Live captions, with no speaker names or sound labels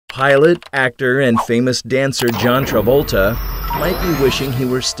Pilot, actor, and famous dancer John Travolta might be wishing he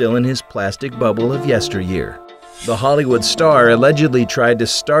were still in his plastic bubble of yesteryear. The Hollywood star allegedly tried to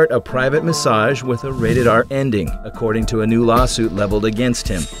start a private massage with a rated R ending, according to a new lawsuit leveled against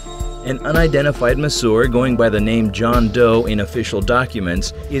him. An unidentified masseur going by the name John Doe in official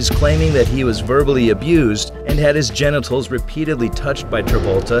documents is claiming that he was verbally abused and had his genitals repeatedly touched by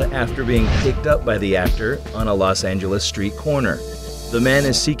Travolta after being picked up by the actor on a Los Angeles street corner. The man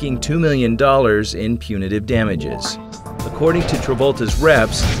is seeking $2 million in punitive damages. According to Travolta's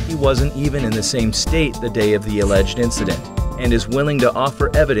reps, he wasn't even in the same state the day of the alleged incident and is willing to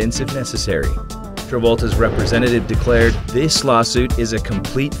offer evidence if necessary. Travolta's representative declared, "This lawsuit is a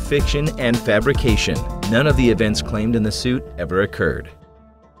complete fiction and fabrication. None of the events claimed in the suit ever occurred."